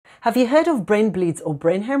Have you heard of brain bleeds or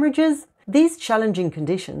brain hemorrhages? These challenging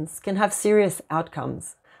conditions can have serious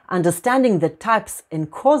outcomes. Understanding the types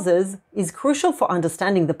and causes is crucial for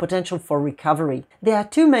understanding the potential for recovery. There are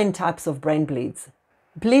two main types of brain bleeds.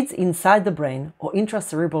 Bleeds inside the brain or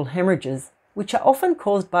intracerebral hemorrhages, which are often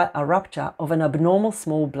caused by a rupture of an abnormal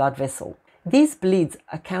small blood vessel. These bleeds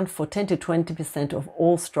account for 10 to 20% of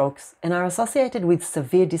all strokes and are associated with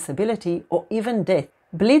severe disability or even death.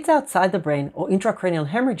 Bleeds outside the brain or intracranial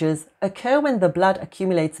hemorrhages occur when the blood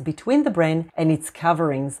accumulates between the brain and its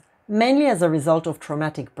coverings, mainly as a result of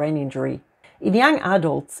traumatic brain injury. In young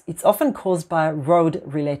adults, it's often caused by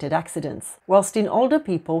road-related accidents, whilst in older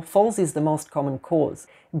people, falls is the most common cause.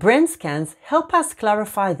 Brain scans help us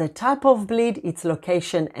clarify the type of bleed, its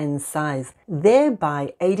location and size,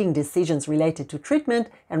 thereby aiding decisions related to treatment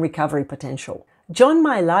and recovery potential. Join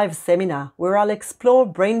my live seminar where I'll explore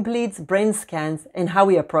brain bleeds, brain scans, and how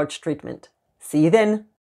we approach treatment. See you then!